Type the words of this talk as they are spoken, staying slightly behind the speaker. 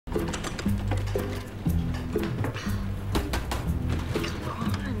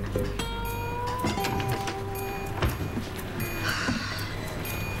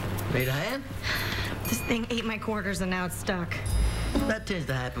Need a hand? This thing ate my quarters and now it's stuck. That tends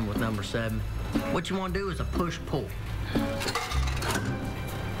to happen with number 7. What you want to do is a push-pull.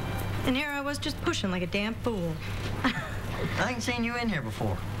 And here I was just pushing like a damn fool. I ain't seen you in here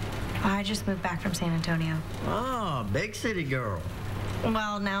before. I just moved back from San Antonio. Oh, big city girl.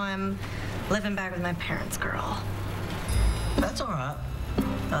 Well, now I'm living back with my parents' girl. That's all right.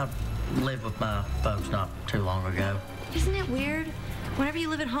 I lived with my folks not too long ago. Isn't it weird? Whenever you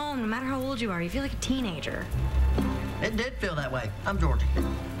live at home, no matter how old you are, you feel like a teenager. It did feel that way. I'm Georgie.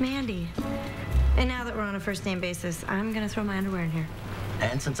 Mandy. And now that we're on a first-name basis, I'm gonna throw my underwear in here.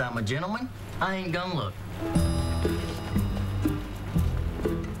 And since I'm a gentleman, I ain't gonna look.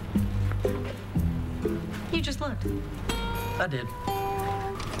 You just looked. I did.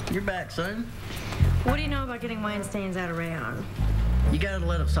 You're back soon. What do you know about getting wine stains out of Raegan? You gotta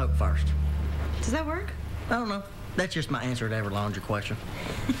let it soak first. Does that work? I don't know. That's just my answer to every laundry question.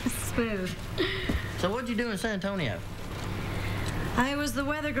 Smooth. So what'd you do in San Antonio? I was the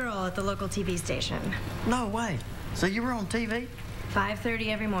weather girl at the local TV station. No way. So you were on TV? 5:30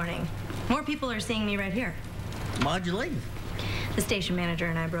 every morning. More people are seeing me right here. Why'd you leave? The station manager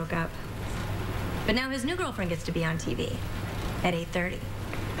and I broke up. But now his new girlfriend gets to be on TV at 8:30.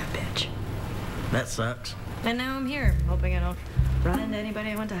 That bitch. That sucks. And now I'm here, hoping I don't run into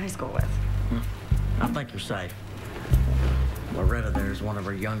anybody I went to high school with. I think you're safe. Loretta there is one of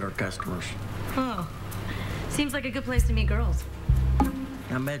her younger customers. Oh, seems like a good place to meet girls.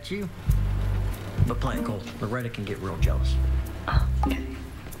 I met you. But play it cool. Loretta can get real jealous. Oh, okay.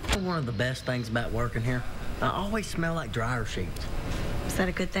 One of the best things about working here, I always smell like dryer sheets. Is that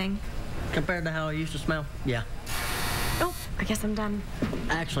a good thing? Compared to how I used to smell, yeah. Oh, I guess I'm done.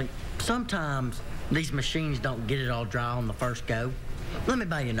 Actually, sometimes these machines don't get it all dry on the first go. Let me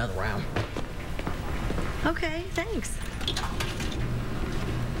buy you another round. Okay, thanks.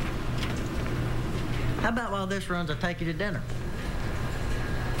 How about while this runs, I take you to dinner?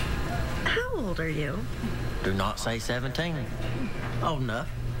 How old are you? Do not say 17. Old enough.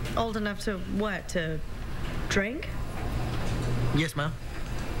 Old enough to what? To drink? Yes, ma'am.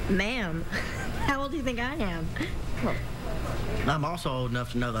 Ma'am, how old do you think I am? Well, I'm also old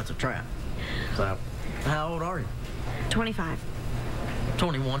enough to know that's a trap. So, how old are you? 25.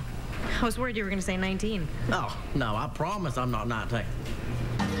 21. I was worried you were going to say 19. Oh, no, I promise I'm not 19.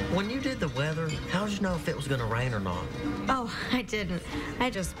 When you did the weather, how did you know if it was going to rain or not? Oh, I didn't. I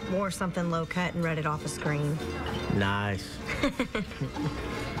just wore something low cut and read it off a screen. Nice.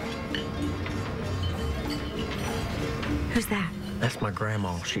 Who's that? That's my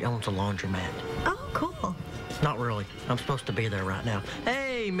grandma. She owns a laundromat. Oh, cool. Not really. I'm supposed to be there right now.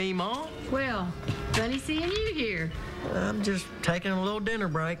 Hey, me, Mom. Well, funny seeing you here. I'm just taking a little dinner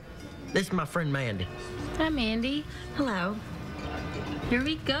break. This is my friend Mandy. Hi, Mandy. Hello. Here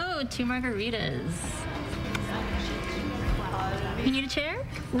we go, 2 margaritas. You need a chair?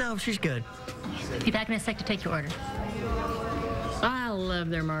 No, she's good. Be back in a sec to take your order. I love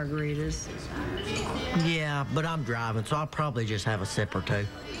their margaritas. Yeah, but I'm driving, so I'll probably just have a sip or two.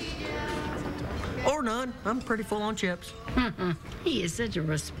 Or none. I'm pretty full on chips. He is such a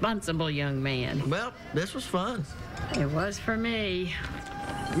responsible young man. Well, this was fun. It was for me.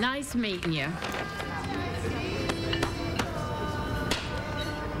 Nice meeting you.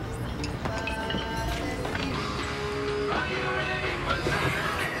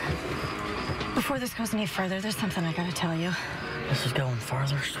 Before this goes any further, there's something I gotta tell you. This is going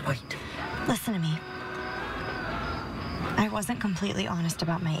further. Sweet. Listen to me. I wasn't completely honest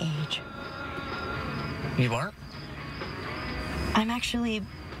about my age. You weren't? I'm actually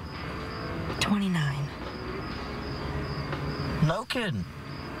 29. No kidding.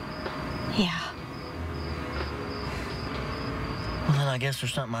 Yeah. Well, then I guess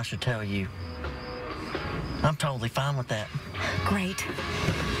there's something I should tell you. I'm totally fine with that. Great.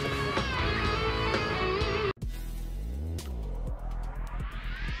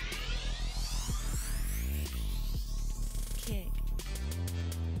 Kick.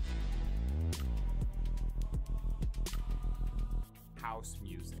 House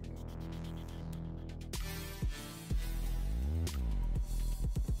music.